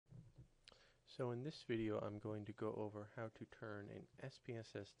So in this video I'm going to go over how to turn an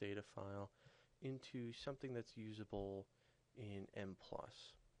SPSS data file into something that's usable in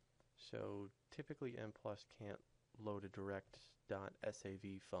Mplus. So typically Mplus can't load a direct .sav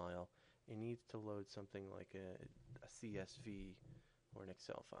file. It needs to load something like a CSV or an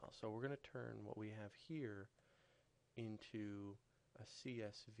Excel file. So we're going to turn what we have here into a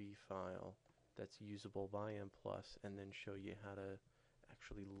CSV file that's usable by Mplus and then show you how to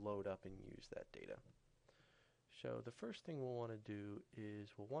actually load up and use that data. So the first thing we'll want to do is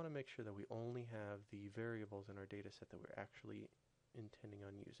we'll want to make sure that we only have the variables in our data set that we're actually intending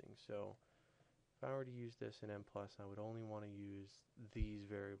on using. So if I were to use this in Mplus, I would only want to use these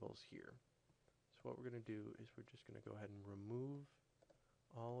variables here. So what we're going to do is we're just going to go ahead and remove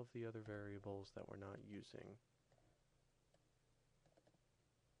all of the other variables that we're not using,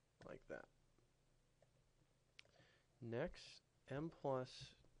 like that. Next,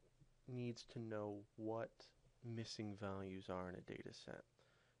 Mplus needs to know what missing values are in a data set.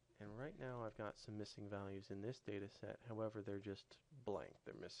 And right now I've got some missing values in this data set, however they're just blank,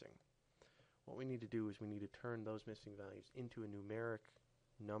 they're missing. What we need to do is we need to turn those missing values into a numeric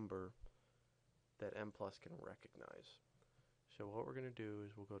number that Mplus can recognize. So what we're going to do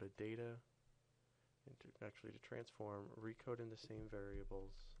is we'll go to data, and to transform, recode in the same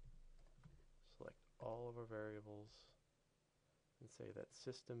variables, select all of our variables, and say that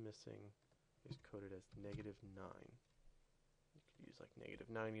system missing is coded as -9. You could use like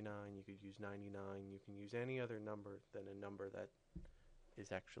 -99, you could use 99, you can use any other number than a number that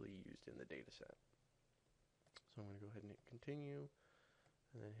is actually used in the data set. So I'm going to go ahead and hit continue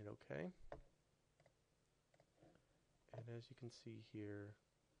and then hit OK. And as you can see here,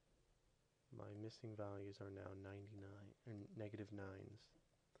 my missing values are now 99 and -9s.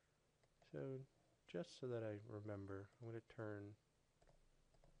 So just so that I remember, I'm going to turn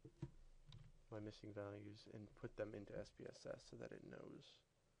my missing values and put them into SPSS so that it knows.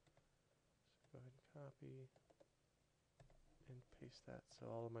 So go ahead and copy and paste that so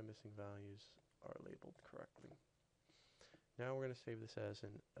all of my missing values are labeled correctly. Now we're going to save this as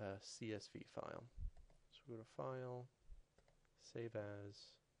a CSV file. So we go to File, Save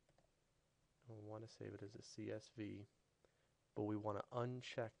As, and we want to save it as a CSV, but we want to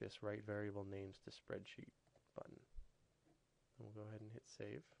uncheck this Write Variable Names to Spreadsheet button. And we'll go ahead and hit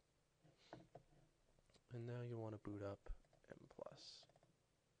Save. And now you want to boot up Mplus.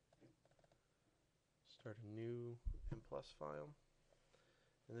 Start a new Mplus file.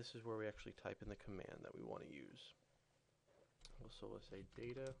 And this is where we actually type in the command that we want to use. So we'll say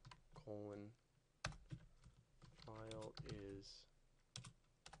data : file is,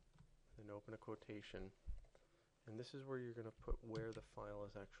 and open a quotation. And this is where you're going to put where the file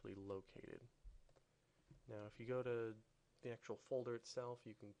is actually located. Now if you go to the actual folder itself,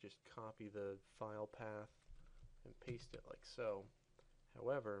 you can just copy the file path and paste it like so.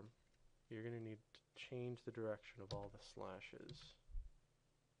 However, you're going to need to change the direction of all the slashes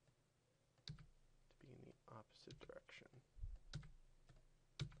to be in the opposite direction.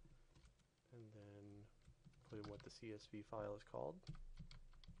 And then put in what the CSV file is called.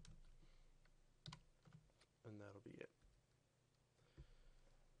 And that'll be it.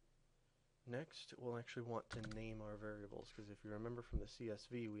 Next, we'll actually want to name our variables, because if you remember from the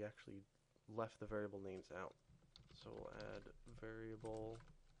CSV, we actually left the variable names out. So we'll add variable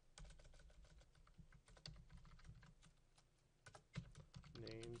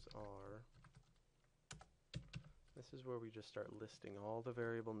names are. This is where we just start listing all the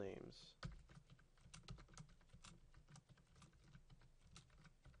variable names.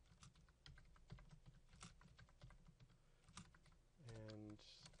 And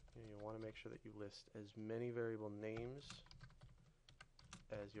you want to make sure that you list as many variable names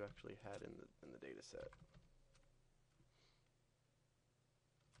as you actually had in the data set.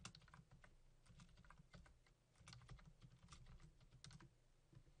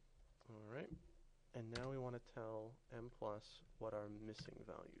 Alright, and now we want to tell Mplus what our missing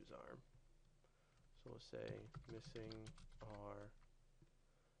values are. So we'll say missing are,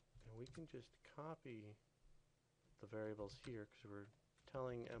 and we can just copy the variables here because we're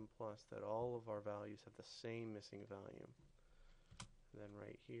telling Mplus that all of our values have the same missing value. And then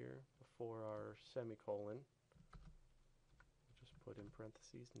right here, before our semicolon, we'll just put in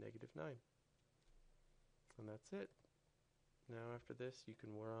parentheses -9. And that's it. Now after this, you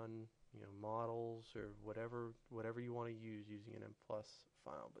can run models or whatever you want to use using an Mplus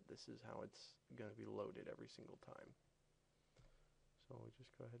file, but this is how it's going to be loaded every single time. So we'll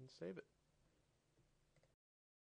just go ahead and save it.